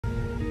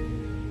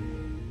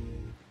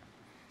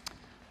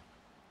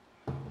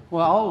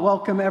Well,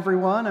 welcome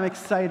everyone. I'm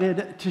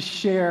excited to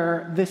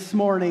share this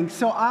morning.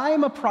 So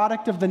I'm a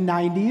product of the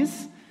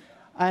 90s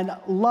and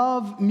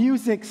love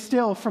music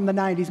still from the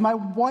 90s. My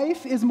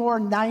wife is more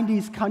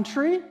 90s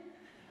country.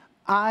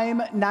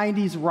 I'm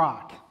 90s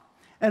rock.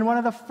 And one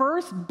of the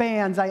first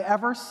bands I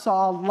ever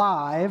saw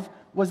live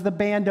was the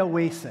band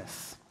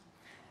Oasis.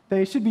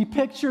 They should be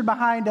pictured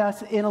behind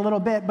us in a little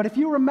bit, but if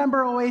you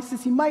remember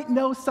Oasis, you might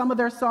know some of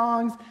their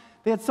songs.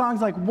 They had songs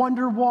like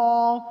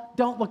Wonderwall,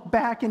 Don't Look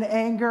Back in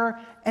Anger,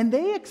 and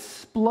they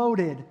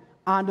exploded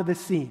onto the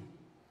scene.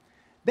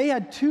 They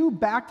had two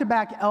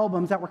back-to-back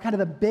albums that were kind of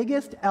the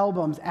biggest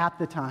albums at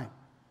the time.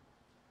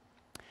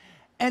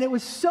 And it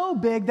was so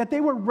big that they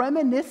were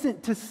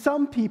reminiscent to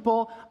some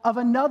people of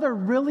another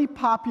really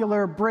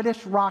popular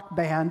British rock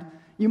band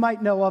you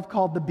might know of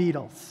called the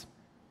Beatles.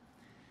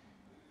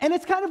 And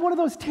it's kind of one of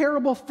those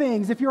terrible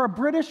things. If you're a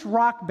British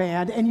rock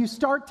band and you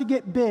start to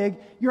get big,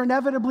 you're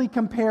inevitably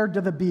compared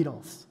to the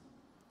Beatles.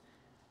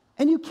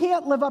 And you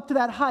can't live up to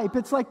that hype.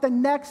 It's like the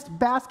next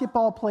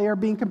basketball player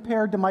being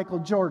compared to Michael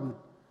Jordan.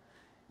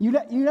 You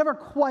never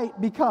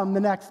quite become the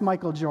next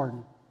Michael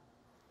Jordan.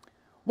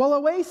 Well,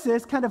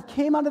 Oasis kind of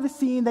came onto the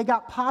scene. They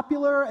got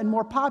popular and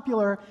more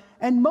popular.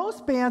 And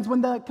most bands,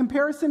 when the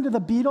comparison to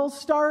the Beatles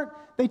start,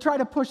 they try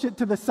to push it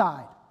to the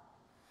side.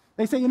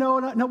 They say, no,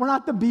 we're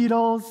not the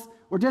Beatles.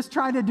 We're just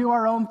trying to do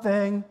our own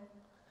thing.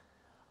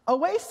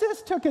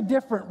 Oasis took a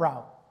different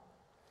route.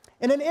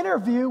 In an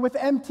interview with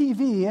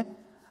MTV,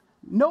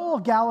 Noel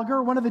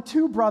Gallagher, one of the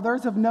two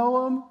brothers of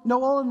Noel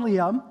and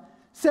Liam,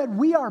 said,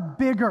 "We are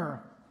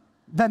bigger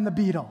than the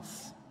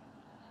Beatles."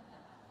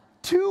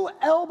 2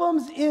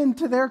 albums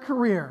into their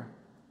career,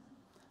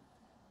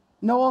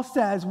 Noel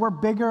says, "We're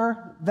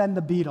bigger than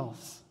the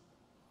Beatles."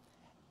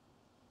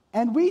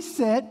 And we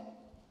sit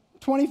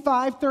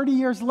 25, 30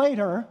 years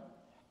later,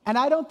 and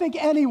I don't think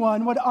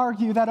anyone would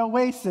argue that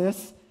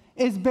Oasis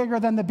is bigger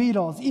than the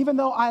Beatles, even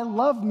though I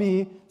love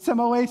me some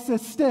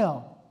Oasis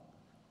still.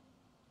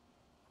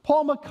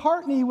 Paul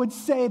McCartney would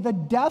say the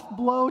death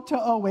blow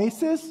to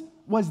Oasis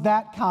was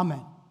that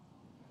comment.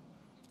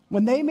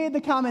 When they made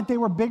the comment they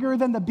were bigger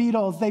than the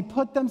Beatles, they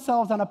put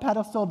themselves on a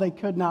pedestal they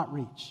could not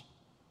reach.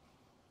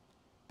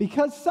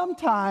 Because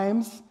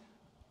sometimes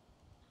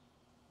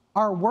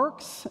our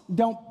works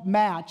don't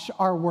match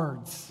our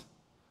words.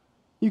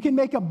 You can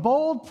make a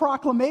bold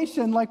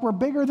proclamation like we're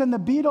bigger than the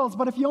Beatles,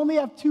 but if you only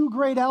have 2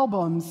 great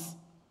albums,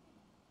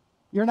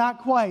 you're not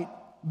quite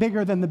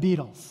bigger than the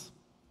Beatles.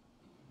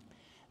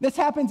 This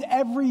happens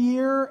every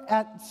year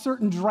at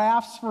certain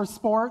drafts for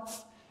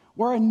sports,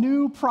 where a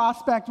new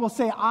prospect will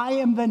say, "I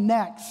am the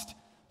next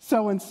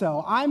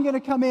so-and-so. I'm going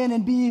to come in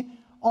and be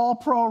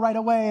all-pro right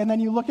away," and then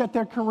you look at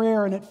their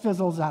career and it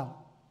fizzles out.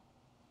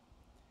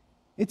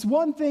 It's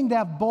one thing to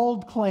have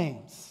bold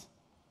claims.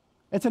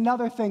 It's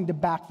another thing to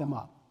back them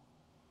up.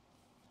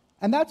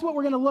 And that's what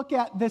we're going to look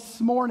at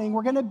this morning.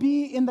 We're going to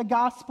be in the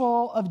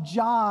Gospel of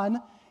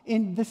John,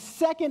 in the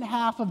second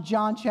half of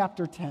John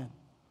chapter 10,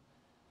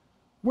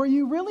 where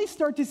you really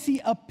start to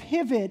see a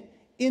pivot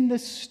in the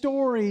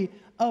story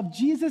of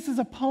Jesus'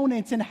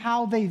 opponents and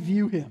how they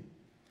view him.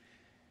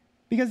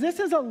 Because this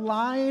is a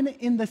line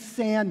in the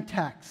sand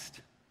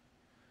text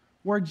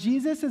where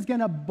Jesus is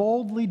going to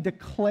boldly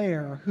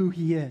declare who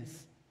he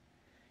is.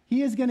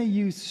 He is going to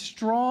use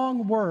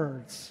strong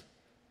words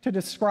to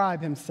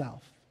describe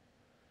himself.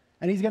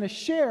 And he's going to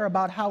share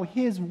about how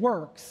his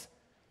works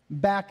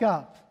back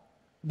up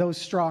those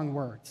strong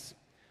words.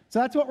 So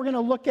that's what we're going to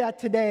look at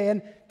today.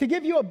 And to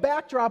give you a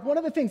backdrop, one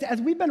of the things,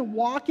 as we've been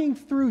walking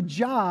through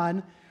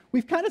John,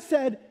 we've kind of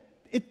said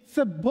it's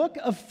a book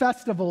of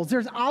festivals.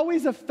 There's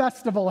always a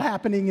festival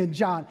happening in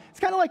John.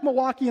 It's kind of like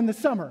Milwaukee in the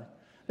summer.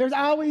 There's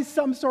always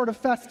some sort of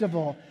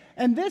festival.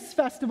 And this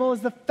festival is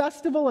the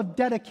festival of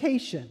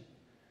dedication,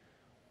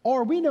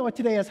 or we know it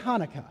today as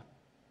Hanukkah,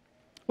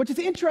 which is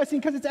interesting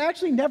because it's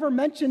actually never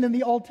mentioned in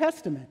the Old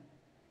Testament.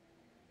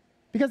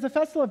 Because the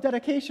festival of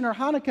dedication, or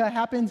Hanukkah,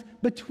 happens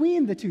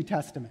between the 2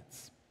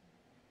 testaments.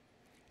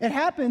 It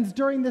happens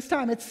during this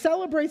time. It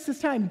celebrates this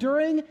time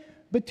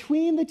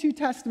between the 2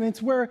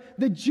 testaments where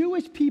the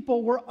Jewish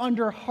people were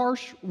under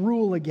harsh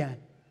rule again.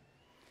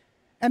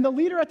 And the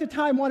leader at the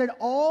time wanted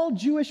all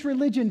Jewish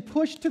religion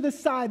pushed to the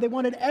side. They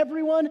wanted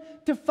everyone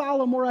to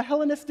follow more a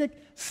Hellenistic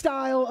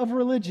style of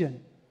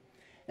religion.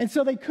 And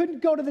so they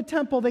couldn't go to the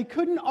temple. They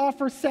couldn't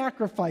offer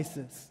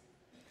sacrifices.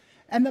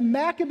 And the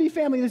Maccabee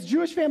family, this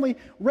Jewish family,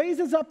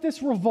 raises up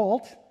this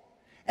revolt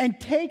and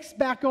takes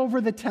back over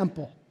the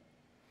temple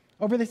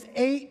over this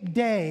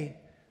 8-day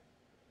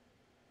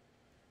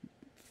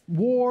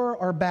war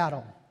or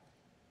battle.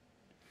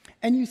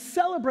 And you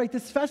celebrate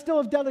this festival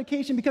of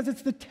dedication because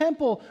it's the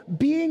temple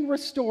being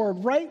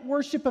restored, right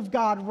worship of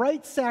God,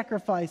 right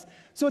sacrifice.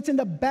 So it's in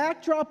the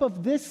backdrop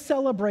of this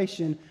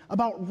celebration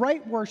about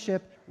right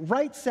worship,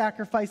 right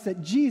sacrifice,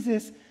 that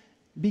Jesus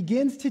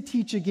begins to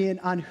teach again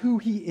on who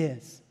he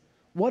is.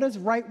 What does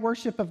right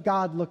worship of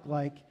God look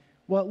like?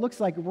 Well, it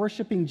looks like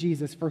worshiping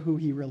Jesus for who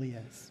he really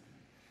is.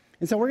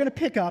 And so we're going to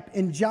pick up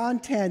in John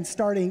 10,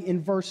 starting in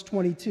verse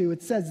 22.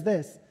 It says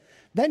this: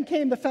 "Then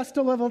came the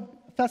festival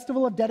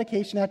festival of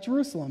dedication at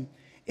Jerusalem.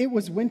 It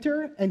was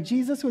winter, and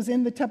Jesus was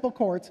in the temple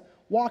courts,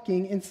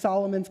 walking in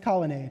Solomon's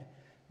colonnade.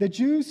 The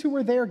Jews who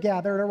were there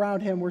gathered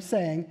around him were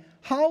saying,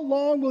 "How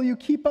long will you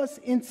keep us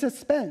in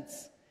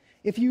suspense?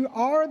 If you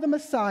are the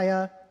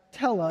Messiah,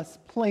 tell us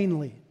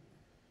plainly."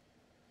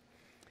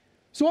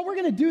 So what we're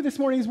going to do this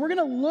morning is we're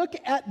going to look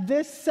at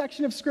this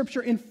section of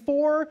Scripture in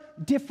 4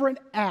 different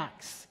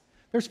acts.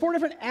 There's 4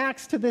 different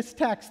acts to this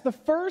text. The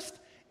first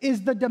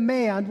is the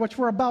demand, which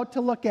we're about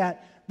to look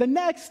at. The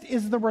next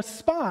is the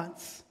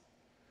response.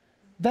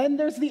 Then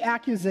there's the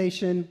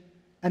accusation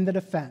and the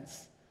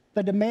defense.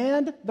 The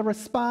demand, the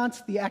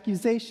response, the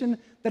accusation,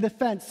 the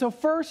defense. So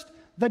first,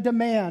 the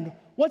demand.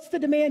 What's the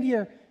demand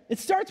here? It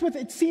starts with,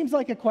 it seems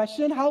like a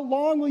question. How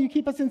long will you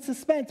keep us in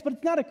suspense? But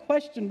it's not a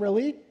question,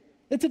 really.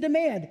 It's a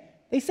demand.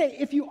 They say,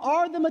 if you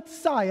are the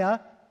Messiah,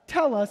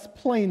 tell us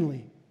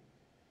plainly.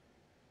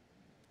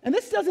 And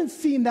this doesn't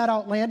seem that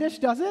outlandish,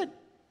 does it?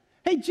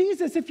 Hey,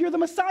 Jesus, if you're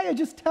the Messiah,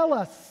 just tell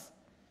us.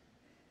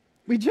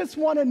 We just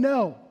want to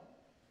know.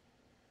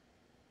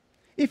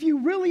 If you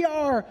really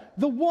are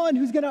the one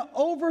who's going to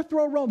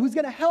overthrow Rome, who's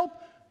going to help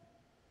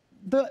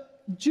the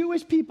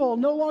Jewish people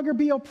no longer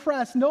be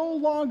oppressed, no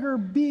longer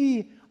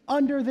be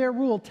under their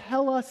rule,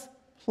 tell us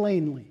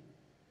plainly.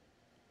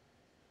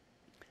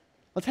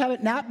 Let's have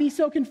it not be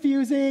so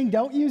confusing.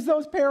 Don't use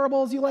those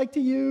parables you like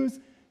to use.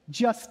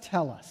 Just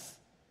tell us.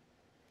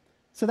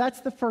 So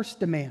that's the first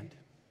demand.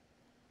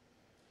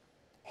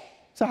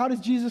 So how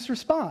does Jesus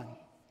respond?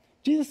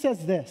 Jesus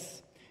says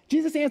this.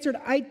 Jesus answered,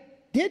 "I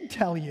did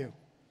tell you,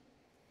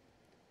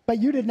 but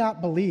you did not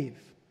believe.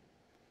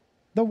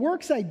 The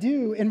works I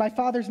do in my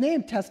Father's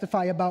name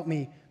testify about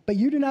me, but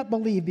you do not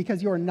believe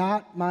because you are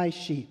not my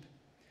sheep.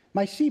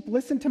 My sheep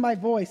listen to my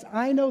voice.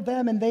 I know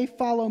them and they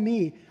follow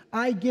me.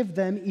 I give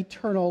them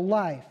eternal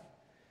life.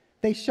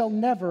 They shall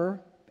never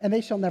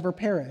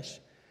perish.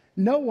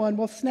 No one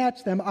will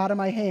snatch them out of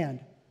my hand.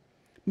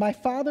 My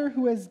Father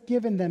who has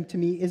given them to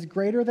me is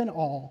greater than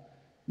all.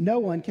 No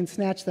one can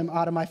snatch them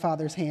out of my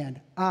Father's hand.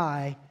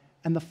 I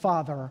and the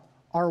Father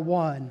are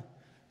one."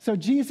 So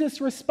Jesus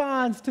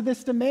responds to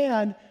this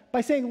demand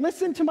by saying,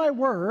 listen to my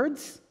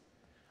words.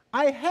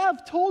 I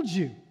have told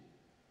you.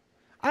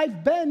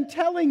 I've been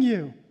telling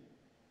you.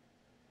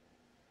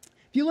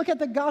 If you look at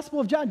the Gospel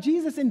of John,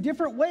 Jesus in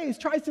different ways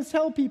tries to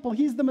tell people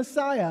he's the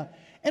Messiah.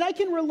 And I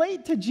can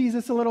relate to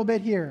Jesus a little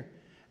bit here.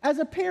 As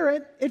a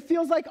parent, it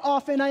feels like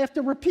often I have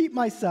to repeat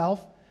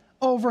myself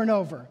over and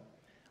over.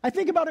 I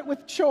think about it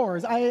with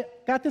chores. I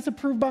got this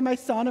approved by my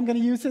son. I'm going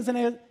to use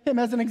him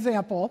as an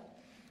example.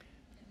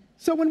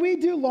 So when we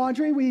do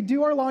laundry, we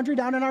do our laundry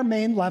down in our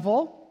main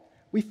level.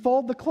 We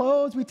fold the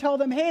clothes. We tell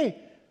them, hey,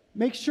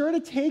 make sure to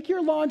take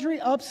your laundry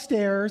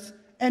upstairs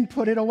and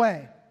put it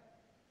away.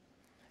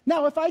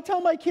 Now, if I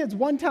tell my kids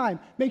one time,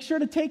 make sure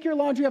to take your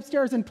laundry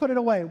upstairs and put it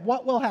away,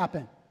 what will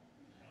happen?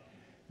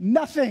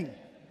 Nothing.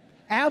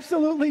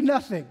 Absolutely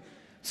nothing.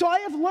 So I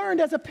have learned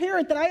as a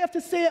parent that I have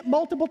to say it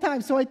multiple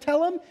times. So I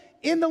tell him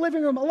in the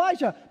living room,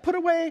 Elijah, put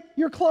away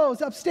your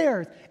clothes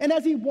upstairs. And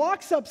as he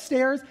walks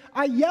upstairs,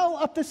 I yell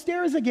up the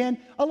stairs again,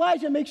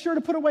 Elijah, make sure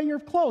to put away your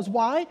clothes.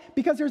 Why?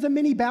 Because there's a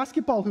mini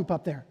basketball hoop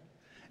up there.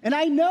 And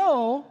I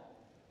know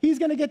he's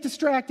going to get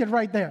distracted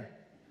right there.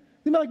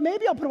 He'll be like,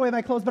 maybe I'll put away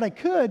my clothes, but I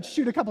could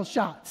shoot a couple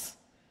shots.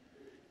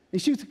 He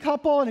shoots a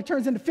couple, and it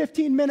turns into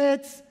 15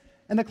 minutes,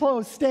 and the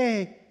clothes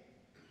stay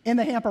in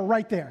the hamper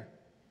right there.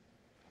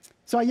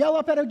 So I yell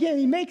up at him again.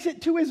 He makes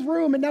it to his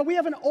room, and now we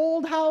have an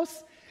old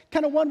house,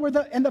 kind of one where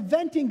the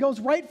venting goes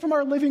right from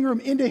our living room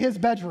into his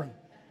bedroom,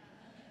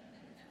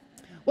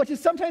 which is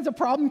sometimes a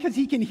problem because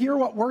he can hear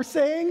what we're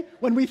saying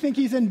when we think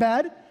he's in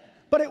bed.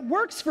 But it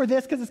works for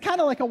this because it's kind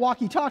of like a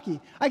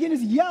walkie-talkie. I can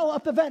just yell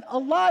up the vent,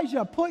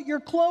 Elijah, put your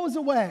clothes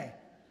away.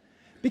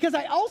 Because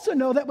I also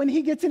know that when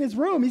he gets in his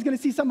room, he's going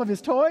to see some of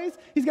his toys,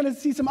 he's going to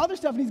see some other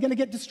stuff, and he's going to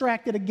get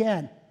distracted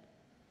again.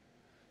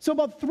 So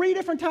about 3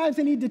 different times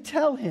I need to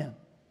tell him.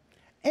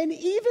 And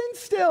even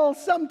still,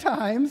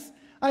 sometimes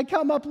I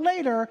come up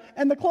later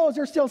and the clothes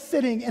are still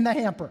sitting in the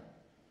hamper.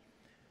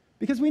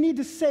 Because we need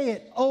to say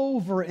it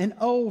over and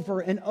over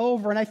and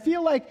over. And I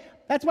feel like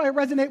that's why I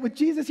resonate with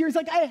Jesus here. He's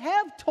like, I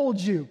have told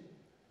you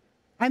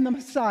I'm the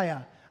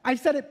Messiah. I've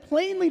said it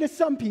plainly to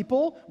some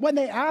people. When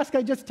they ask,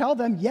 I just tell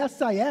them,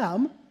 yes, I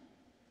am.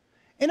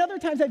 And other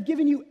times I've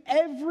given you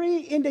every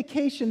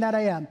indication that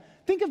I am.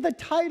 Think of the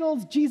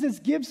titles Jesus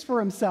gives for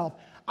himself.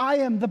 I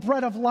am the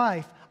bread of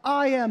life.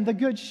 I am the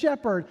good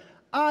shepherd.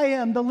 I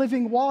am the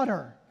living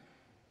water.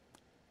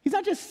 He's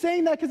not just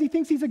saying that because he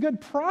thinks he's a good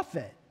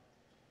prophet.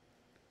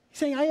 He's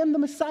saying, I am the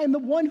Messiah. I'm the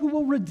one who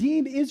will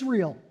redeem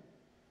Israel.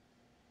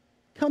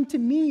 Come to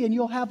me and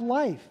you'll have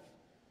life.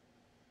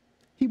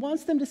 He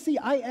wants them to see,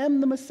 I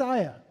am the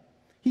Messiah.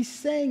 He's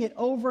saying it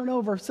over and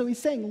over. So he's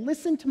saying,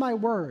 listen to my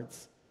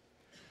words.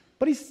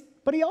 But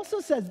he also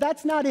says,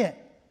 that's not it.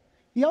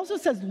 He also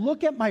says,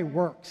 look at my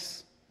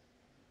works.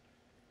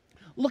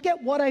 Look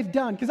at what I've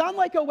done. Because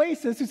unlike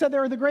Oasis, who said they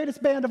were the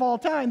greatest band of all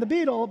time, the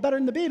Beatles, better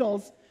than the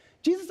Beatles,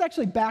 Jesus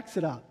actually backs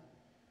it up.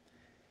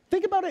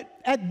 Think about it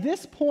at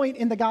this point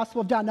in the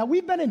Gospel of John. Now,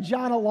 we've been in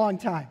John a long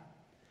time.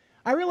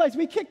 I realize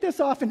we kicked this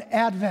off in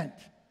Advent.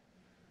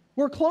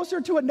 We're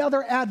closer to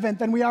another Advent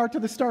than we are to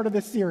the start of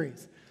this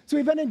series. So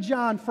we've been in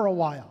John for a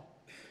while.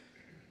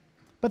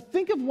 But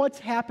think of what's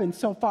happened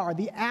so far,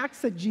 the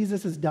acts that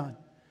Jesus has done.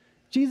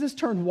 Jesus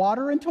turned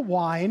water into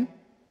wine.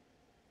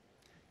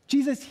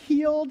 Jesus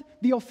healed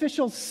the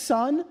official's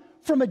son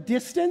from a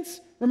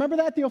distance. Remember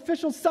that? The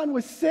official's son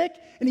was sick,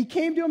 and he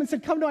came to him and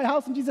said, "Come to my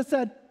house." And Jesus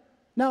said,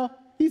 "No,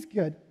 he's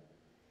good."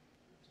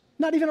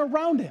 Not even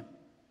around him.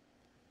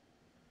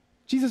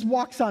 Jesus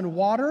walks on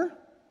water,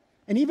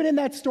 and even in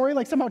that story,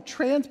 like somehow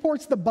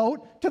transports the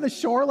boat to the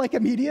shore, like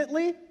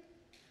immediately.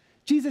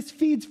 Jesus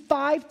feeds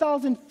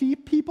 5,000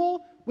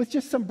 people with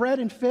just some bread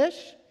and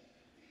fish.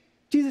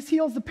 Jesus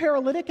heals the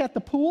paralytic at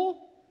the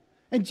pool,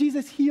 and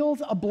Jesus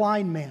heals a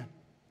blind man.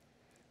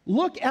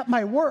 Look at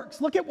my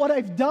works. Look at what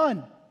I've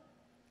done.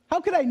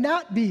 How could I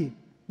not be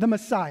the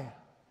Messiah? And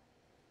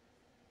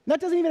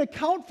that doesn't even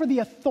account for the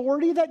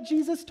authority that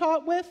Jesus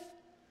taught with.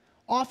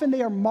 Often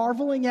they are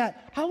marveling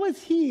at, how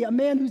is he, a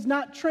man who's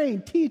not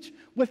trained, teach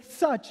with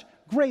such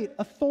great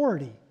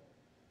authority?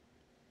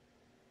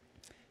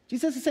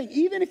 Jesus is saying,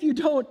 even if you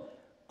don't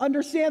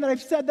understand that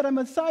I've said that I'm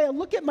Messiah,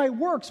 look at my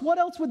works. What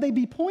else would they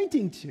be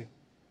pointing to?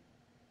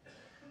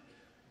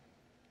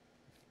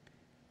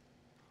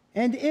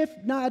 And if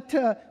not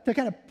to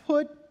kind of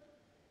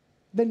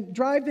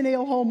drive the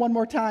nail home one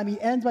more time, he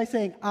ends by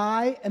saying,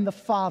 I and the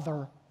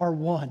Father are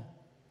one.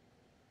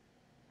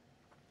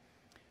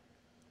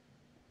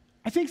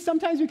 I think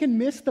sometimes we can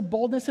miss the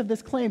boldness of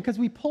this claim because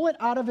we pull it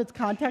out of its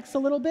context a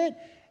little bit,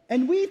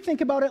 and we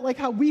think about it like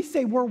how we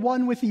say we're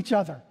one with each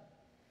other.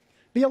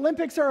 The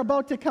Olympics are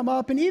about to come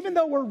up, and even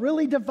though we're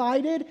really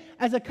divided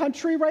as a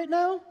country right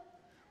now,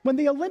 when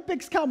the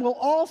Olympics come, we'll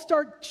all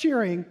start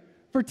cheering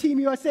for Team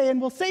USA, and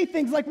we'll say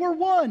things like, we're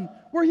one,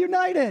 we're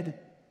united.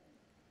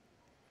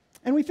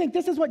 And we think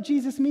this is what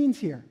Jesus means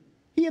here.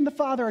 He and the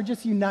Father are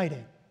just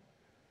united.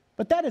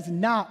 But that is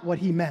not what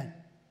he meant.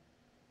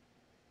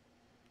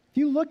 If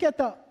you look at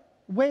the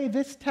way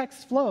this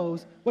text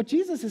flows, what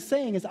Jesus is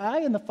saying is, I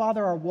and the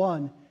Father are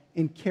one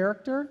in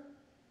character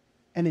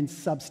and in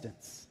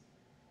substance.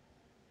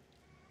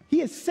 He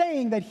is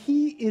saying that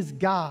he is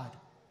God.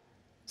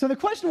 So the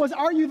question was,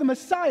 are you the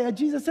Messiah?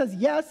 Jesus says,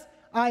 yes,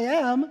 I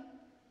am,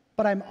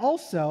 but I'm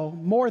also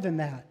more than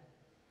that.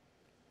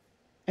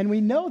 And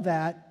we know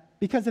that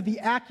because of the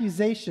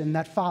accusation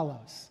that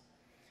follows.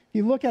 If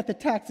you look at the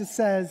text, it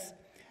says,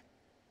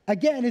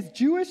 again, his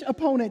Jewish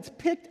opponents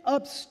picked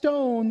up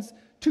stones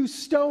to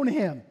stone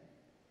him.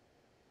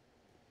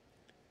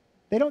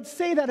 They don't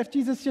say that if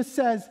Jesus just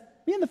says,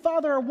 me and the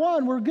Father are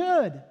one, we're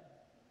good.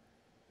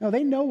 No,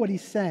 they know what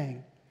he's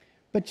saying.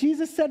 But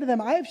Jesus said to them,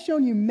 I have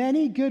shown you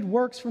many good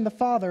works from the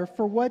Father.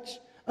 For which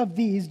of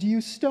these do you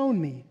stone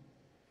me?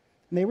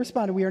 And they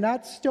responded, we are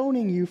not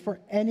stoning you for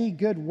any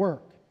good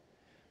work,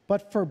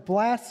 but for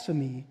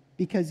blasphemy,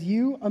 because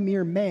you, a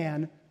mere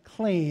man,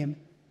 claim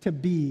to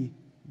be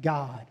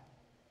God.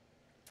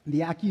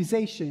 The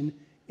accusation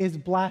is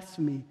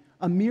blasphemy,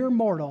 a mere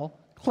mortal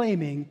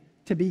claiming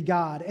to be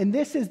God. And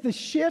this is the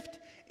shift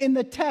in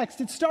the text.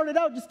 It started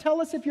out, just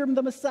tell us if you're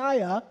the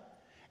Messiah,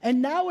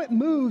 and now it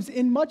moves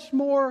in much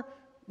more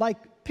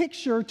like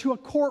picture to a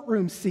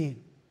courtroom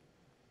scene.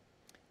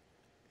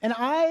 And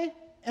I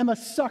am a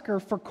sucker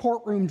for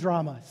courtroom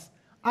dramas.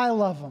 I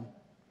love them.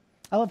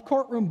 I love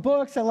courtroom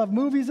books. I love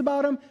movies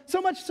about them.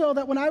 So much so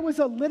that when I was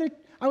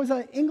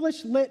an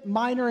English lit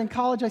minor in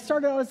college, I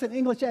started out as an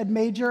English ed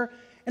major,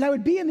 and I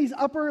would be in these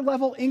upper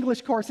level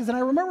English courses. And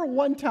I remember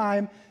one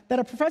time that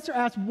a professor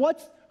asked,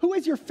 who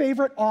is your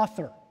favorite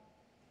author?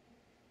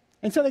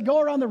 And so they go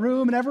around the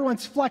room and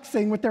everyone's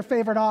flexing with their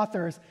favorite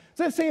authors.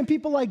 So they're saying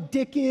people like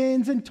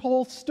Dickens and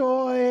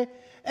Tolstoy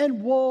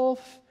and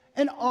Woolf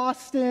and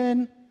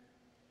Austen,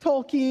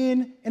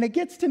 Tolkien. And it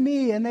gets to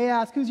me and they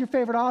ask, who's your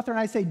favorite author? And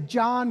I say,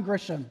 John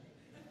Grisham.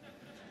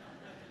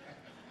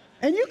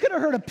 And you could have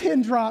heard a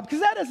pin drop because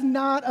that is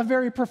not a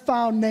very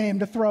profound name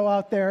to throw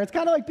out there. It's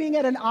kind of like being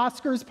at an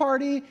Oscars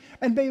party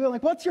and being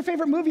like, what's your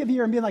favorite movie of the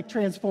year? And being like,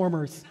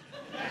 Transformers.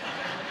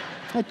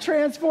 The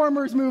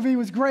Transformers movie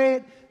was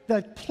great.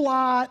 The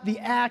plot, the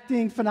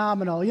acting,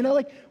 phenomenal. You know,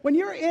 like when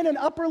you're in an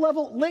upper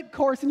level lit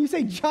course and you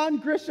say John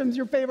Grisham's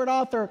your favorite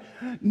author,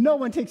 no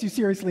one takes you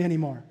seriously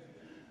anymore.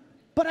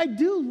 But I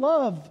do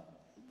love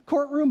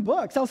courtroom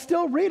books. I'll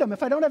still read them.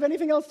 If I don't have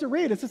anything else to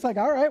read, it's just like,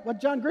 all right,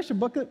 what John Grisham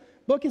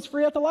book is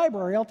free at the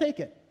library, I'll take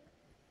it.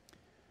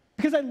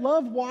 Because I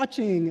love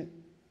watching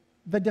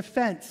the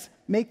defense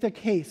make the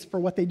case for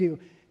what they do.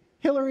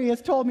 Hillary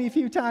has told me a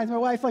few times, my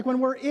wife, like when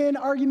we're in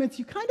arguments,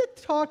 you kind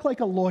of talk like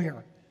a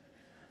lawyer.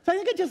 So I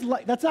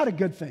think that's not a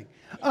good thing.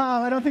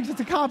 I don't think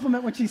it's a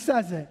compliment when she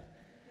says it.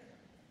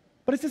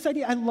 But it's this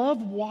idea, I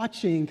love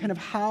watching kind of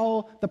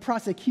how the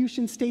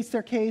prosecution states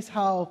their case,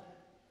 how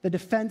the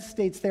defense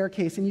states their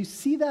case, and you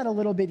see that a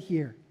little bit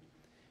here.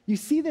 You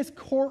see this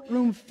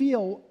courtroom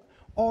feel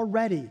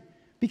already.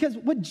 Because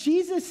what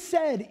Jesus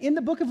said in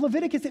the book of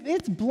Leviticus, if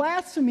it's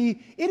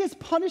blasphemy, it is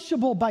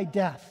punishable by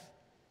death,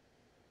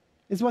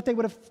 is what they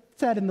would have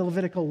said in the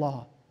Levitical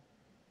law.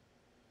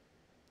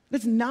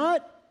 It's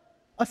not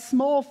a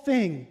small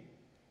thing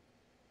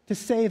to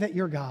say that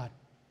you're God.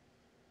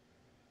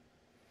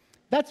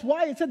 That's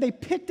why it said they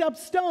picked up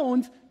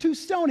stones to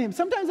stone him.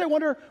 Sometimes I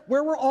wonder,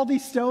 where were all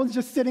these stones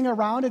just sitting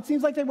around? It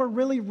seems like they were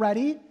really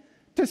ready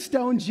to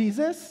stone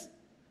Jesus.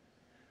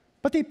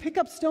 But they pick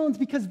up stones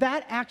because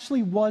that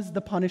actually was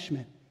the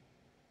punishment.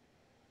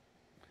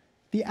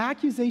 The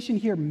accusation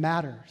here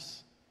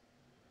matters.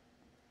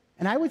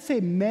 And I would say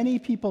many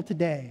people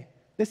today,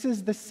 this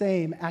is the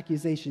same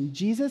accusation.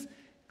 Jesus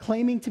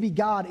claiming to be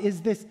God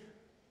is this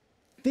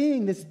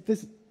thing,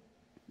 this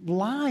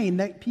line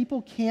that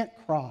people can't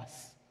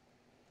cross.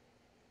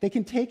 They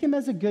can take him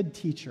as a good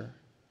teacher,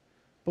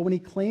 but when he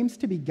claims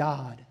to be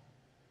God,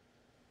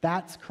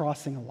 that's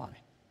crossing a line.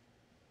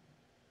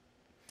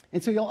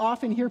 And so you'll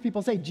often hear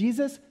people say,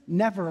 Jesus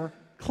never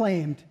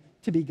claimed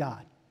to be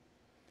God.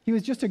 He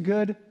was just a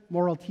good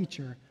moral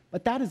teacher.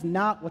 But that is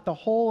not what the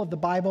whole of the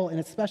Bible, and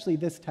especially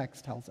this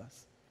text, tells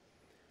us.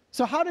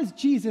 So how does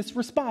Jesus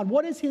respond?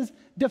 What is his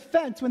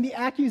defense when the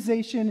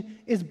accusation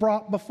is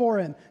brought before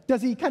him?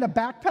 Does he kind of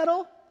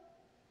backpedal?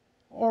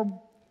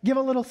 Or give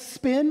a little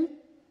spin?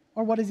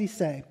 Or what does he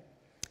say?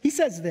 He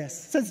says this.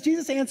 Says,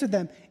 Jesus answered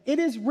them,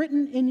 is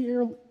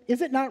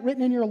it not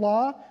written in your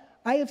law?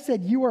 I have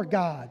said you are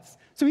gods.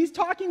 So he's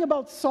talking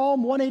about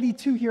Psalm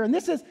 182 here. And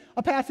this is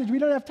a passage we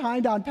don't have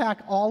time to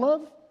unpack all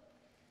of.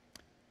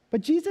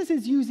 But Jesus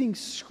is using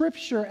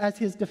Scripture as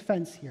his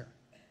defense here.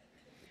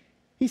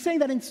 He's saying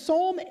that in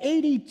Psalm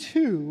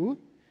 82,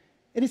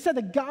 it is said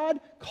that God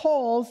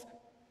calls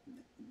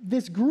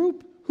this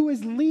group who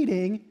is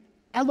leading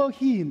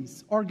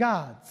Elohims, or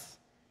gods.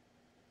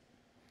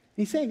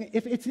 He's saying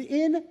if it's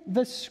in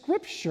the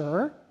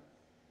Scripture,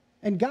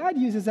 and God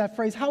uses that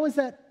phrase, how is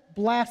that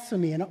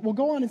blasphemy? And we'll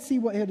go on and see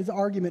what his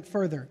argument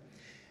further.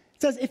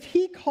 It says, if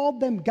he called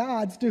them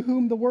gods to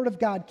whom the word of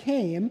God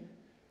came,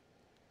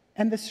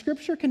 and the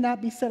Scripture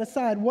cannot be set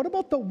aside, what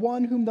about the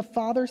one whom the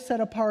Father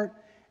set apart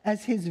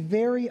as his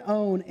very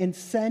own and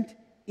sent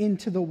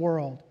into the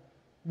world?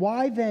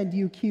 Why then do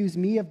you accuse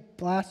me of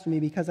blasphemy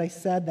because I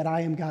said that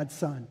I am God's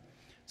son?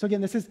 So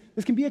again, this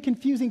can be a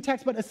confusing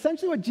text, but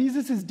essentially what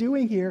Jesus is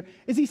doing here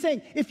is he's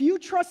saying, if you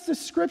trust the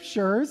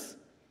Scriptures,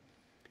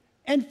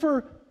 and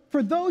for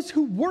those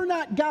who were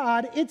not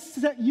God, it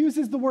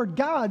uses the word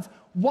gods,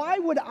 why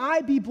would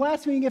I be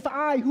blaspheming if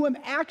I, who am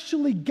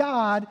actually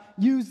God,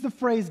 use the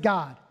phrase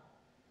God?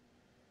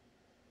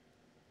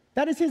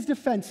 That is his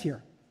defense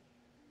here.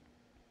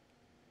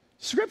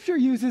 Scripture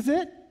uses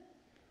it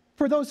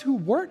for those who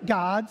weren't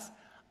gods.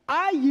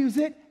 I use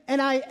it,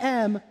 and I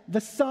am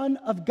the Son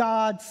of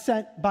God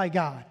sent by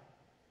God.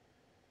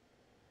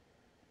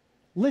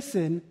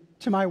 Listen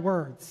to my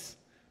words,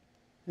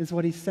 is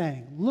what he's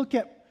saying.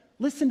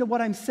 Listen to what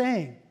I'm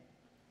saying.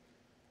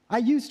 I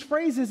used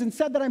phrases and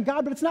said that I'm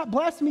God, but it's not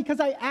blasphemy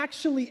because I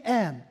actually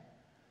am.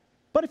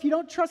 But if you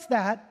don't trust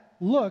that,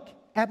 look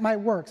at my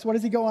works. What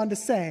does he go on to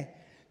say?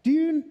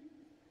 Do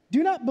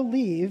not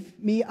believe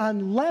me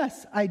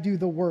unless I do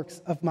the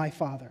works of my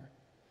Father.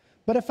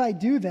 But if I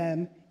do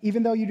them,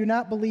 even though you do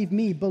not believe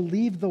me,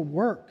 believe the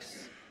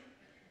works,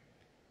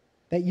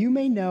 that you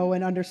may know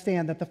and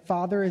understand that the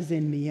Father is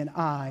in me and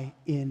I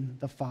in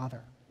the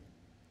Father.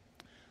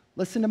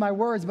 Listen to my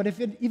words, but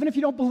even if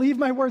you don't believe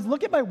my words,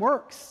 look at my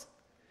works.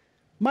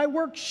 My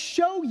works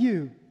show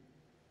you,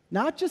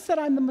 not just that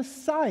I'm the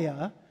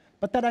Messiah,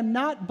 but that I'm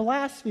not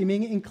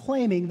blaspheming and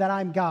claiming that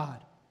I'm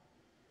God.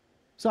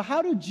 So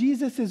how do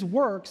Jesus'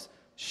 works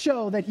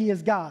show that he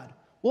is God?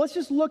 Well, let's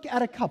just look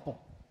at a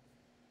couple.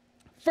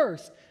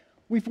 First,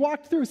 we've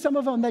walked through some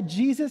of them that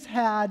Jesus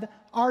had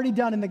already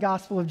done in the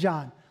Gospel of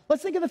John.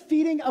 Let's think of the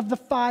feeding of the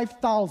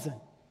 5,000.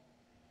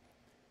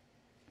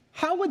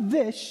 How would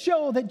this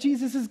show that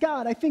Jesus is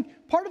God? I think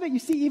part of it, you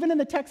see, even in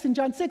the text in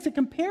John 6, it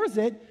compares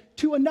it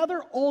to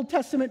another Old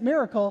Testament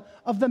miracle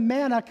of the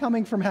manna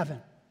coming from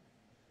heaven.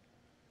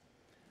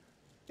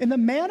 In the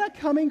manna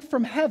coming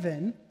from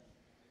heaven,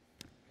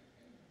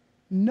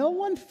 no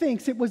one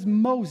thinks it was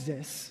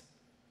Moses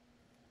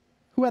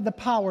who had the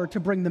power to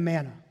bring the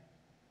manna.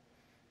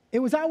 It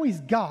was always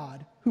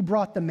God who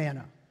brought the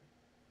manna.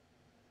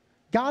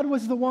 God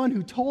was the one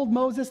who told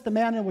Moses the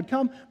manna would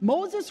come.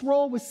 Moses'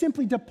 role was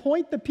simply to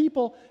point the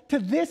people to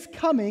this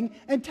coming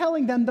and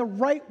telling them the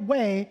right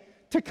way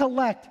to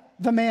collect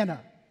the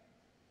manna.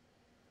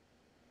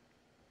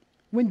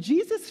 When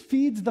Jesus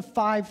feeds the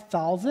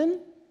 5,000,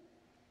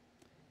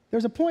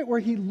 there's a point where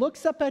he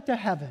looks up into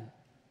heaven,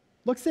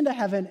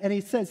 and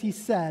he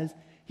says,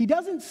 he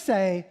doesn't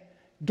say,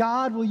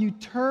 God, will you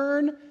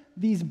turn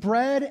these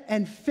bread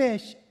and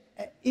fish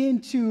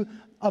into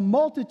a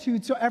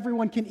multitude so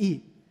everyone can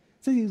eat?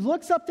 So he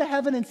looks up to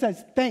heaven and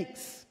says,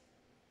 thanks.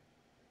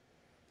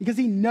 Because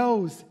he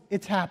knows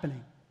it's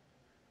happening.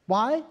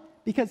 Why?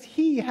 Because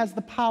he has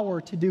the power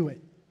to do it.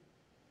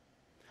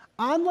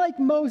 Unlike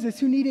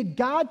Moses, who needed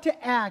God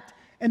to act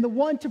and the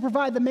one to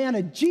provide the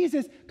manna,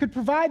 Jesus could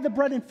provide the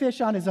bread and fish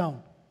on his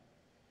own.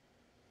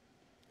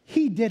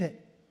 He did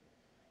it.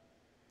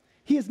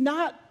 He is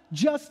not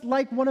just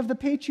like one of the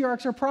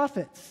patriarchs or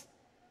prophets.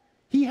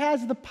 He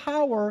has the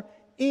power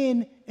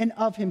in and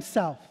of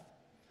himself.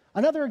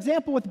 Another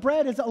example with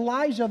bread is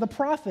Elijah the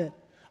prophet.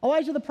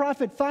 Elijah the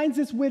prophet finds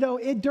this widow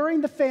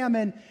during the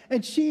famine,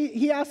 and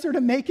he asks her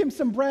to make him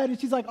some bread, and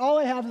she's like, all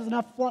I have is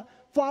enough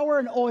flour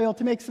and oil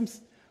to make some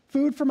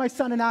food for my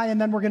son and I, and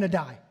then we're going to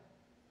die.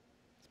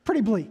 It's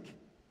pretty bleak.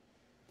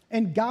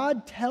 And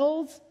God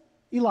tells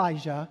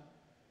Elijah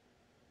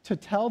to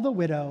tell the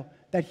widow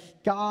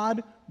that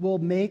God will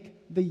make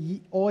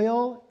the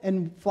oil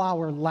and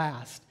flour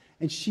last,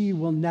 and she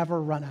will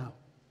never run out.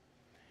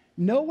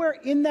 Nowhere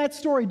in that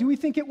story do we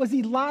think it was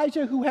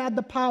Elijah who had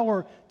the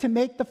power to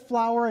make the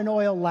flour and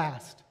oil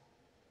last.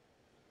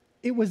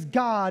 It was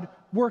God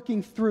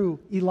working through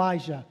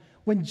Elijah.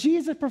 When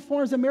Jesus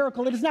performs a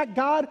miracle, it is not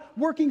God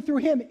working through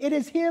him. It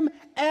is him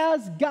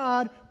as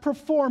God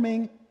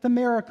performing the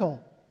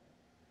miracle.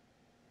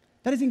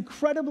 That is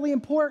incredibly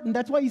important.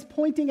 That's why he's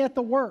pointing at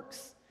the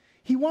works.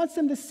 He wants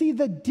them to see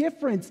the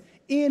difference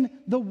in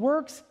the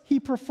works he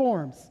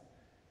performs.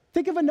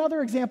 Think of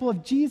another example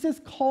of Jesus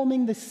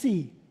calming the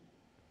sea.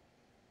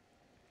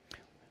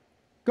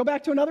 Go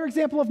back to another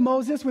example of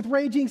Moses with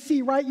raging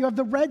sea, right? You have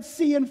the Red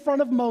Sea in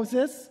front of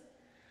Moses.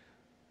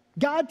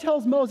 God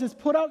tells Moses,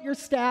 put out your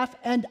staff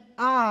and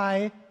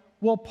I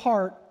will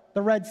part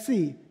the Red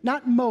Sea.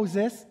 Not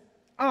Moses,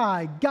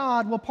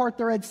 God will part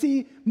the Red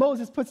Sea.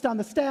 Moses puts down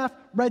the staff,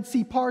 Red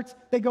Sea parts,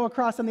 they go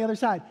across on the other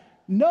side.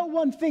 No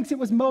one thinks it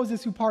was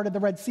Moses who parted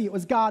the Red Sea. It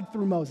was God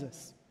through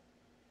Moses.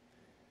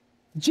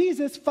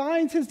 Jesus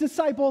finds his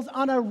disciples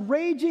on a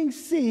raging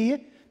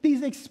sea,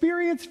 these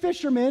experienced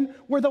fishermen,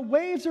 where the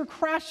waves are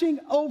crashing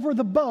over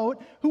the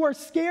boat, who are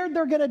scared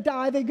they're going to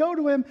die. They go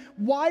to him,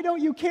 why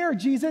don't you care,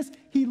 Jesus?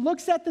 He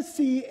looks at the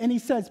sea and he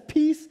says,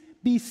 peace,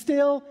 be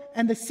still,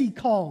 and the sea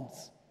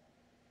calms.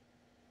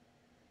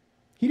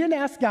 He didn't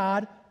ask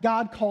God.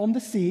 God calmed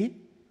the sea.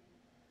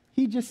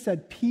 He just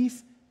said,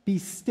 peace, be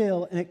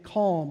still, and it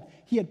calmed.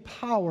 He had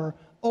power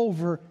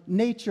over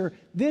nature.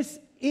 This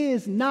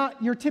is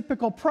not your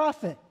typical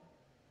prophet.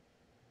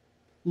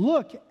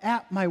 Look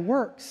at my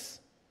works.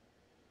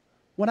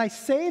 When I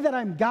say that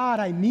I'm God,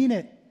 I mean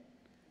it,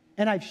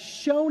 and I've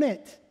shown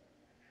it.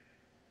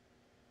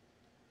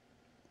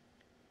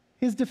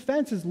 His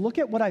defense is, look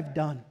at what I've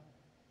done.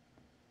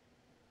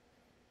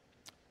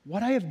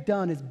 What I have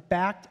done is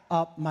backed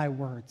up my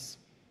words.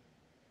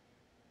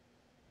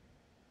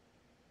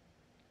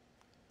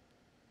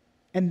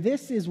 And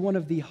this is one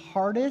of the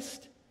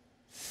hardest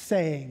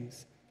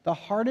sayings, the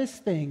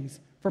hardest things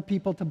for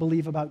people to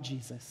believe about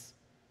Jesus.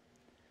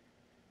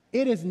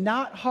 It is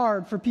not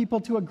hard for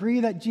people to agree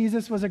that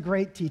Jesus was a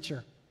great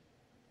teacher.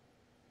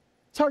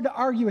 It's hard to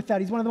argue with that.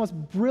 He's one of the most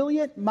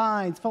brilliant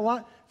minds,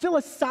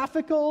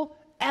 philosophical,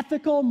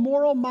 ethical,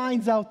 moral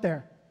minds out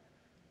there.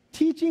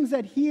 Teachings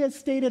that he has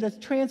stated has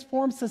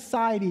transformed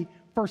society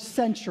for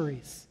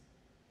centuries.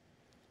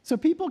 So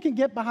people can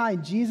get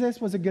behind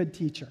Jesus was a good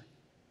teacher.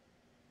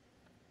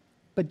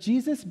 But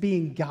Jesus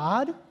being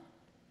God,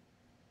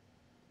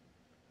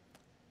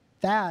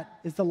 that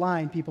is the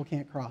line people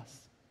can't cross.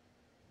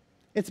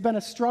 It's been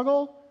a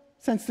struggle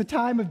since the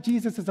time of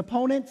Jesus'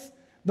 opponents.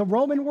 The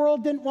Roman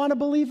world didn't want to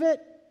believe it.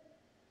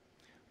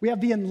 We have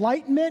the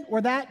Enlightenment,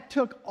 where that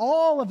took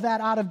all of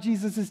that out of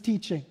Jesus'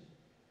 teaching.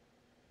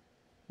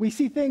 We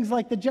see things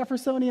like the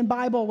Jeffersonian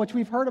Bible, which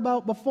we've heard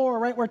about before,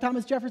 right, where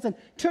Thomas Jefferson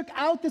took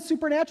out the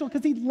supernatural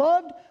because he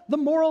loved the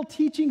moral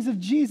teachings of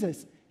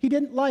Jesus. He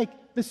didn't like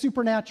the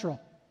supernatural.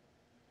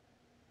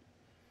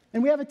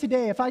 And we have it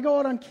today. If I go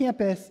out on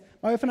campus,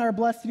 my wife and I are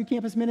blessed to do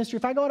campus ministry.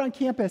 If I go out on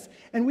campus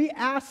and we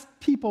ask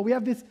people, we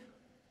have this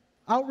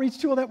outreach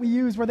tool that we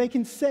use where they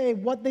can say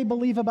what they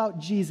believe about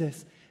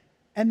Jesus.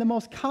 And the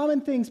most common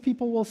things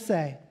people will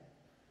say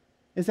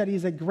is that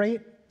he's a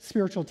great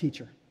spiritual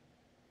teacher.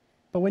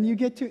 But when you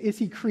get to, is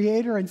he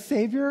creator and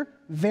savior?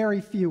 Very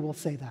few will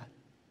say that.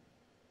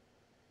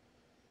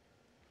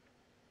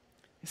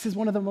 This is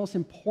one of the most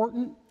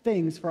important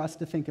things for us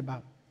to think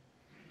about.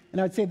 And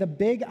I would say the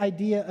big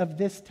idea of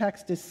this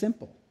text is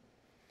simple.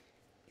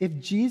 If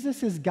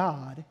Jesus is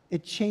God,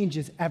 it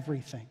changes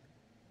everything.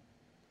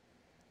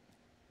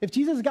 If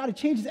Jesus is God, it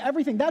changes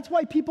everything. That's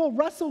why people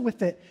wrestle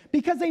with it,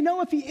 because they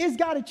know if he is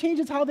God, it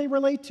changes how they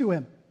relate to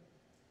him.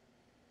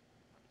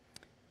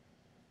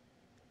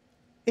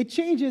 It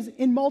changes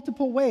in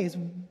multiple ways,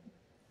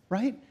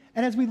 right?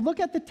 And as we look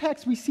at the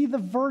text, we see the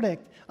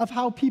verdict of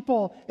how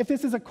people, if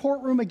this is a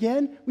courtroom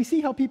again, we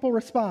see how people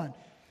respond.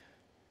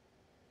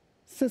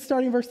 So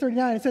starting in verse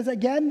 39, it says,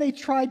 again, they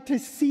tried to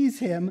seize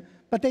him,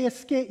 but he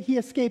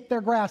escaped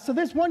their grasp. So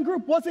this one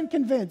group wasn't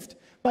convinced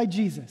by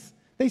Jesus.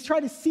 They tried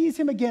to seize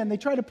him again. They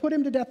tried to put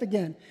him to death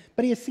again,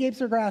 but he escapes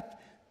their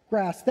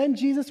grasp. Then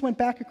Jesus went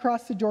back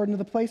across the Jordan to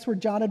the place where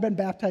John had been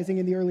baptizing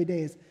in the early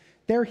days.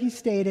 There he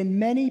stayed, and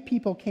many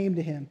people came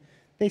to him.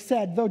 They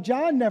said, though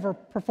John never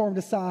performed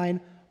a sign,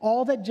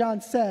 all that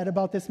John said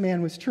about this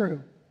man was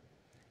true.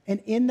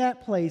 And in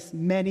that place,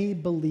 many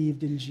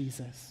believed in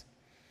Jesus.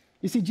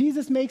 You see,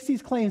 Jesus makes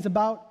these claims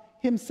about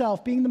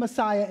himself being the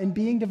Messiah and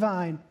being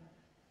divine,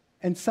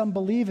 and some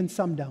believe and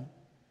some don't.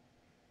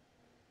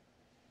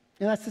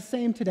 And that's the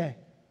same today.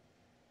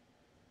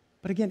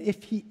 But again,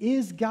 if he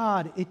is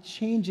God, it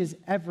changes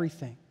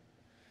everything.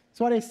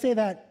 So why do I say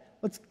that?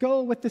 Let's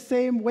go with the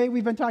same way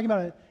we've been talking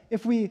about it.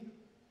 If we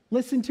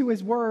listen to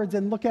his words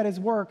and look at his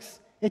works,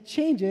 it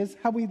changes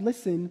how we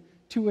listen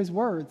to his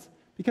words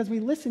because we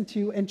listen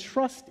to and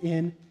trust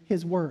in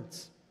his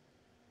words.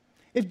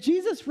 If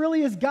Jesus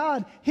really is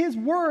God, his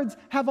words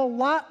have a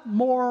lot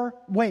more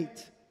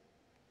weight.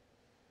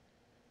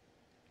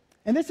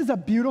 And this is a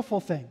beautiful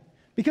thing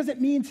because it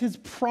means his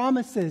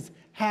promises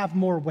have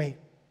more weight.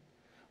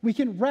 We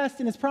can rest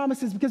in his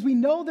promises because we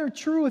know they're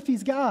true if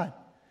he's God.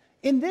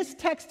 In this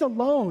text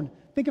alone,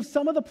 think of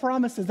some of the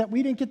promises that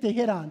we didn't get to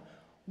hit on.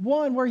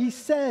 One where he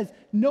says,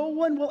 no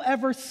one will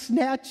ever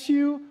snatch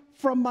you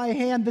from my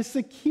hand. The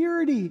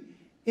security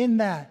in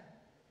that.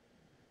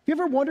 Have you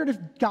ever wondered if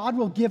God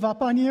will give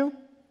up on you?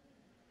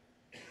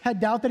 Had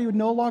doubt that he would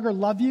no longer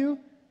love you?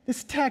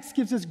 This text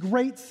gives us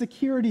great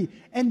security.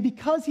 And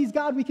because he's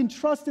God, we can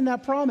trust in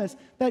that promise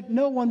that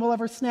no one will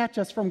ever snatch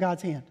us from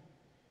God's hand.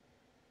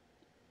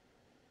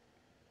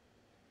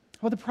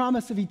 Well, the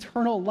promise of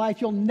eternal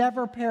life, you'll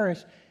never perish.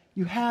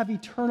 You have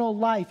eternal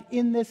life.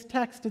 In this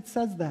text, it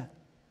says that.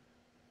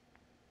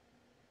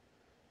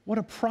 What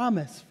a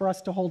promise for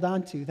us to hold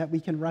on to that we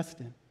can rest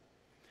in.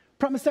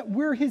 Promise that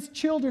we're his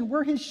children,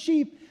 we're his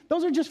sheep.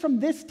 Those are just from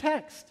this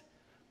text.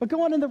 But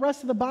go on in the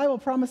rest of the Bible,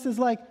 promises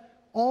like,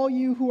 all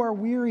you who are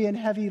weary and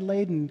heavy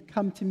laden,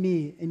 come to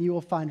me and you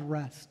will find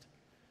rest.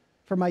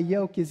 For my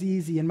yoke is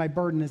easy and my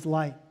burden is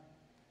light.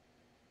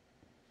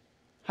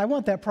 I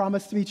want that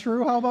promise to be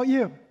true. How about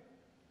you?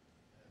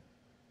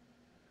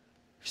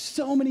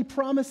 So many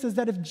promises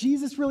that if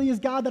Jesus really is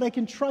God that I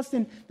can trust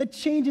in, that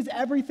changes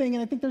everything.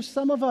 And I think there's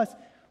some of us,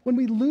 when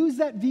we lose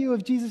that view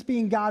of Jesus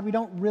being God, we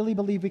don't really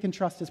believe we can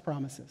trust his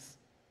promises.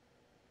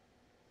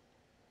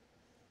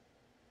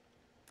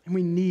 And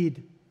we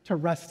need to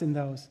rest in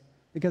those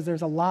because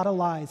there's a lot of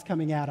lies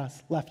coming at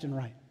us left and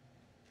right.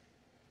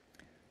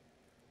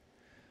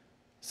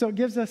 So it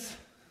gives us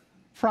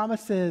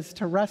promises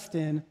to rest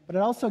in, but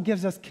it also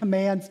gives us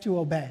commands to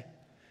obey.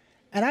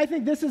 And I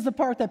think this is the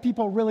part that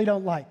people really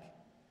don't like.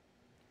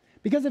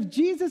 Because if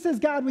Jesus is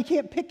God, we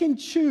can't pick and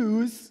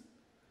choose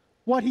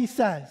what he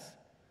says.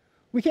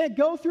 We can't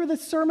go through the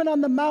Sermon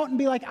on the Mount and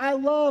be like, I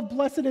love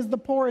blessed is the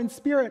poor in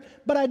spirit,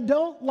 but I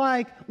don't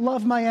like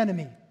love my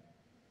enemy.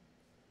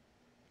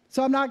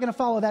 So I'm not going to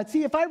follow that.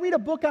 See, if I read a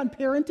book on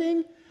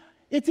parenting,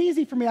 it's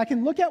easy for me. I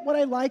can look at what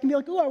I like and be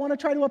like, oh, I want to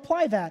try to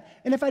apply that.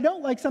 And if I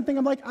don't like something,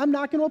 I'm like, I'm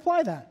not going to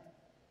apply that.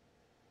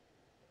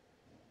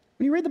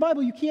 When you read the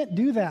Bible, you can't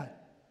do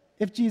that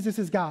if Jesus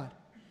is God.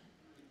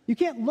 You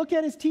can't look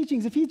at his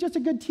teachings. If he's just a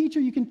good teacher,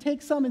 you can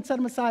take some and set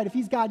him aside. If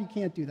he's God, you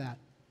can't do that.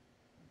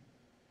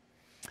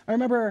 I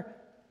remember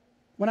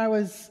when I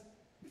was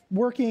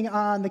working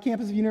on the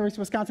campus of University of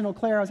Wisconsin-Eau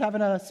Claire, I was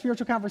having a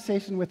spiritual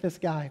conversation with this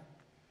guy.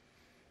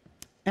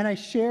 And I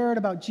shared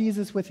about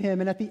Jesus with him.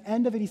 And at the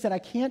end of it, he said, I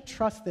can't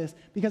trust this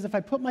because if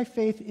I put my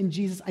faith in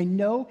Jesus, I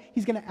know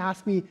he's going to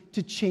ask me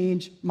to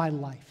change my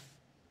life.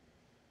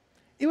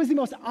 It was the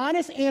most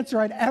honest answer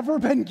I'd ever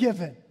been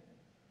given.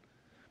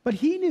 But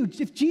he knew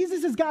if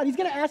Jesus is God, he's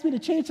going to ask me to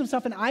change some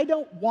stuff, and I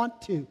don't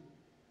want to.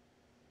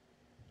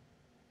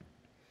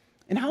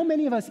 And how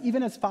many of us,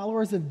 even as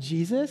followers of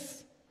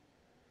Jesus,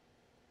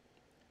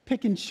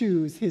 pick and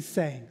choose his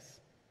sayings?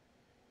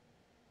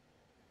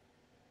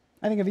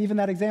 I think of even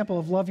that example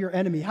of love your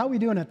enemy. How are we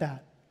doing at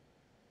that?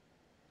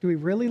 Do we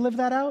really live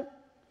that out?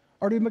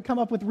 Or do we come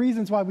up with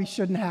reasons why we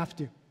shouldn't have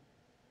to?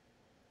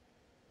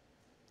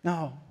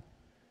 No.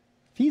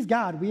 If he's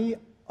God, we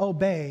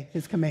obey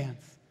his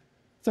commands.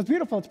 So it's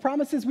beautiful. It's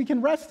promises we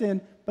can rest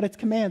in, but it's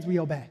commands we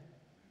obey.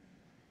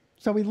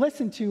 So we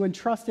listen to and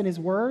trust in his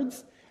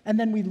words, and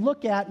then we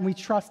look at and we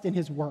trust in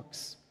his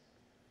works.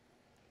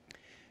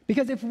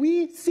 Because if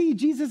we see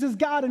Jesus as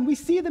God and we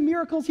see the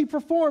miracles he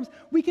performs,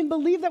 we can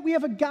believe that we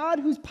have a God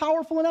who's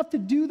powerful enough to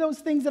do those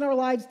things in our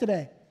lives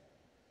today.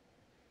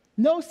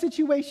 No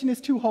situation is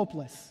too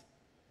hopeless.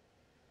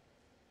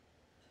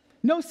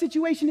 No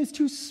situation is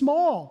too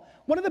small.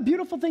 One of the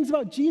beautiful things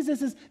about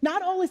Jesus is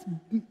not all his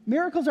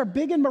miracles are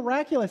big and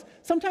miraculous.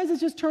 Sometimes it's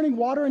just turning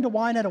water into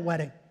wine at a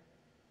wedding.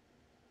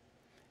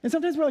 And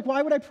sometimes we're like,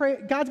 why would I pray?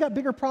 God's got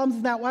bigger problems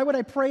than that. Why would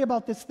I pray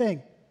about this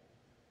thing?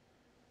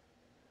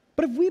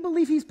 But if we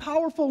believe he's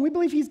powerful, and we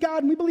believe he's God,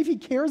 and we believe he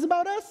cares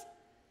about us,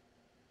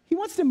 he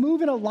wants to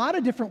move in a lot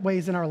of different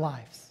ways in our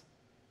lives.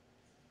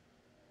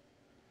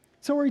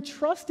 So are we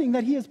trusting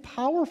that he is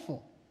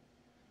powerful?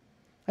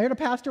 I heard a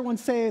pastor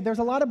once say there's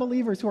a lot of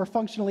believers who are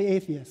functionally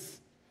atheists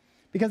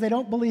because they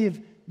don't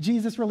believe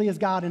Jesus really is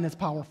God and is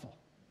powerful.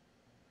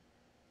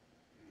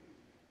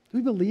 Do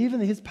we believe in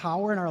his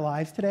power in our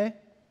lives today?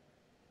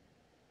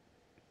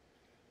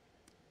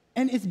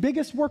 And its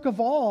biggest work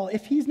of all,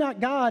 if he's not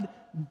God,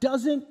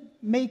 doesn't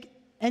make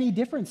any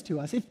difference to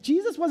us. If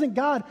Jesus wasn't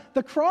God,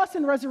 the cross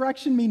and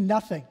resurrection mean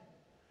nothing.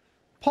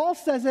 Paul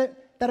says that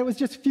it was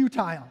just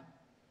futile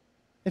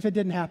if it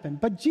didn't happen.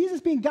 But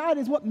Jesus being God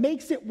is what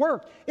makes it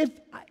work. If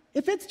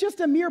it's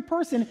just a mere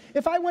person,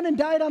 if I went and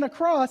died on a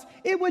cross,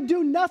 it would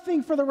do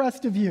nothing for the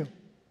rest of you.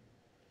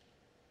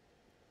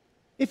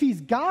 If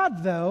he's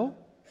God, though,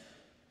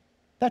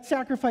 that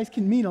sacrifice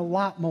can mean a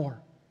lot more.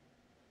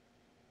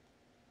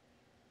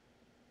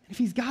 If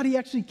he's God, he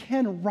actually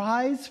can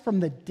rise from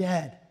the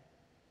dead,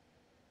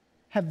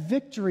 have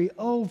victory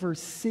over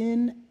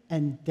sin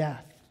and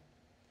death.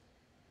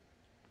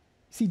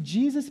 See,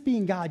 Jesus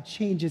being God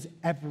changes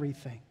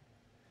everything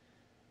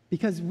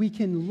because we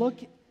can look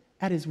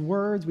at his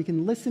words, we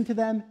can listen to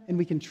them, and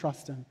we can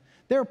trust him.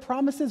 There are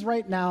promises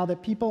right now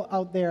that people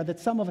out there, that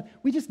some of us,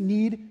 we just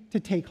need to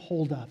take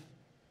hold of.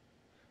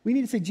 We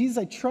need to say, Jesus,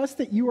 I trust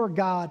that you are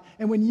God.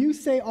 And when you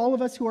say all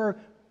of us who are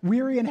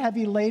weary and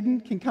heavy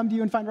laden can come to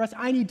you and find rest,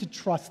 I need to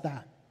trust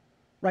that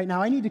right now.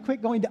 I need to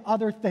quit going to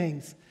other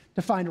things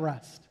to find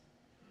rest.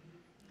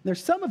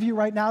 There's some of you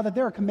right now that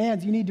there are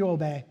commands you need to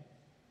obey.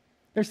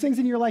 There's things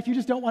in your life you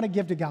just don't want to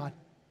give to God.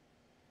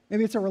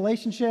 Maybe it's a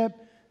relationship.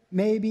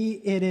 Maybe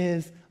it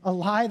is a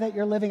lie that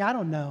you're living. I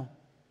don't know.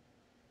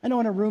 I know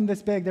in a room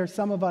this big, there's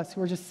some of us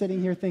who are just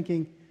sitting here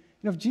thinking,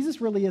 if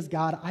Jesus really is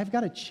God, I've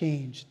got to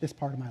change this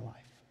part of my life.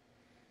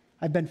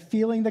 I've been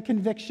feeling the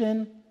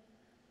conviction,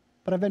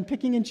 but I've been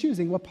picking and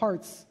choosing what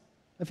parts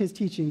of his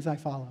teachings I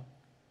follow.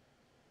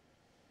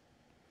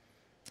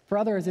 For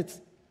others, we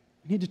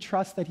need to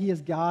trust that he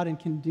is God and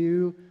can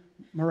do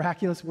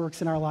miraculous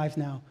works in our lives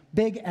now,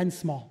 big and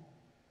small.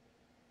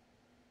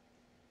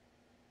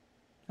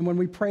 And when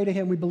we pray to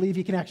him, we believe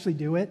he can actually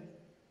do it.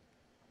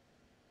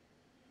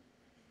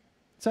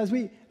 So as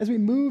we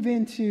move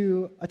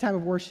into a time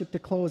of worship to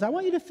close, I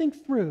want you to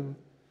think through,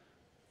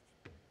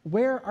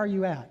 where are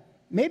you at?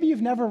 Maybe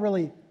you've never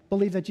really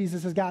believed that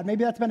Jesus is God.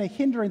 Maybe that's been a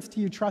hindrance to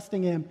you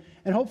trusting him.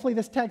 And hopefully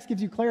this text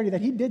gives you clarity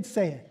that he did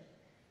say it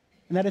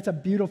and that it's a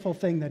beautiful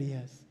thing that he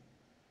is.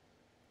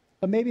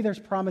 But maybe there's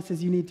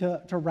promises you need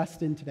to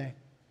rest in today.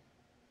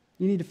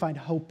 You need to find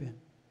hope in.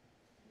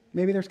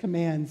 Maybe there's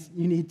commands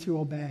you need to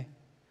obey.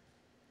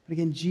 But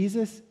again,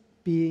 Jesus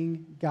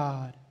being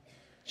God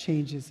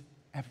changes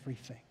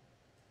everything.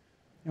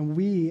 And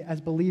we as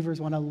believers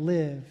want to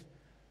live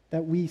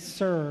that we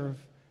serve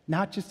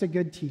not just a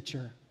good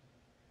teacher,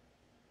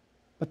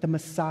 but the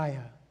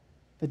Messiah,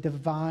 the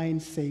divine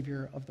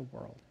Savior of the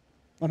world.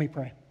 Let me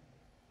pray.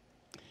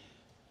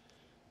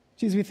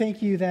 Jesus, we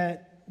thank you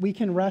that we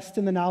can rest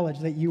in the knowledge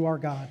that you are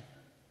God.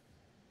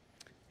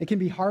 It can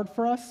be hard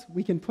for us.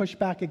 We can push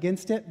back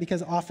against it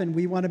because often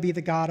we want to be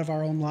the God of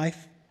our own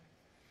life.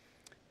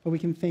 But we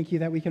can thank you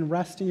that we can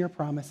rest in your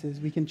promises.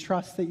 We can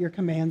trust that your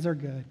commands are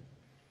good.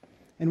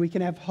 And we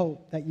can have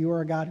hope that you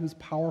are a God who's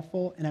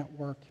powerful and at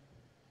work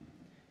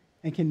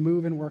and can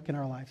move and work in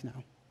our lives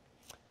now.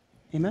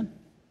 Amen.